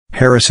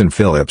Harrison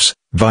Phillips,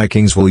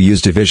 Vikings will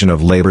use division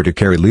of labor to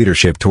carry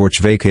leadership torch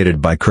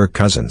vacated by Kirk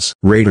Cousins.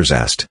 Raiders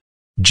asked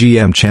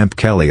GM Champ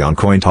Kelly on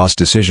coin toss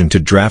decision to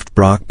draft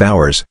Brock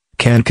Bowers,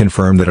 can't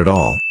confirm that at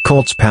all.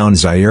 Colts pound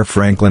Zaire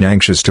Franklin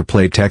anxious to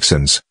play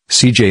Texans.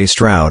 CJ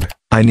Stroud,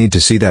 I need to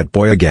see that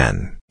boy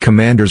again.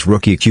 Commanders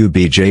rookie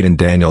QB Jaden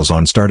Daniels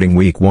on starting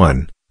week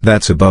 1,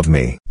 that's above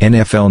me.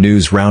 NFL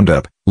News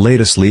Roundup,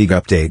 latest league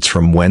updates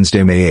from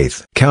Wednesday, May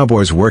 8th.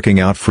 Cowboys working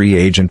out free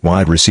agent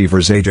wide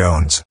receiver Zay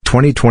Jones.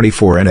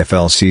 2024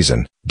 NFL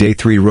season, Day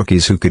 3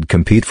 rookies who could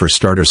compete for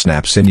starter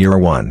snaps in year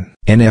 1.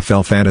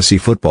 NFL Fantasy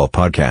Football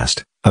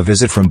Podcast, a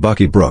visit from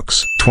Bucky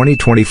Brooks.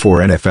 2024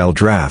 NFL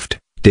Draft,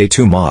 Day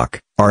 2 mock,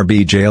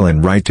 RB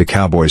Jalen Wright to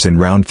Cowboys in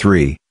round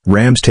 3,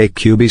 Rams take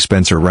QB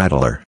Spencer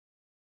Rattler.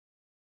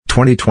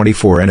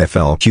 2024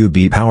 NFL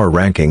QB Power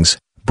Rankings,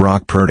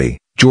 Brock Purdy,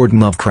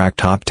 Jordan Love crack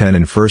top 10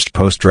 in first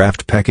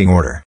post-draft pecking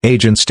order.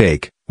 Agent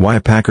Stake, why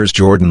Packers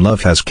Jordan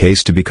Love has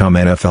case to become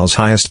NFL's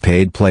highest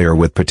paid player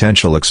with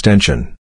potential extension.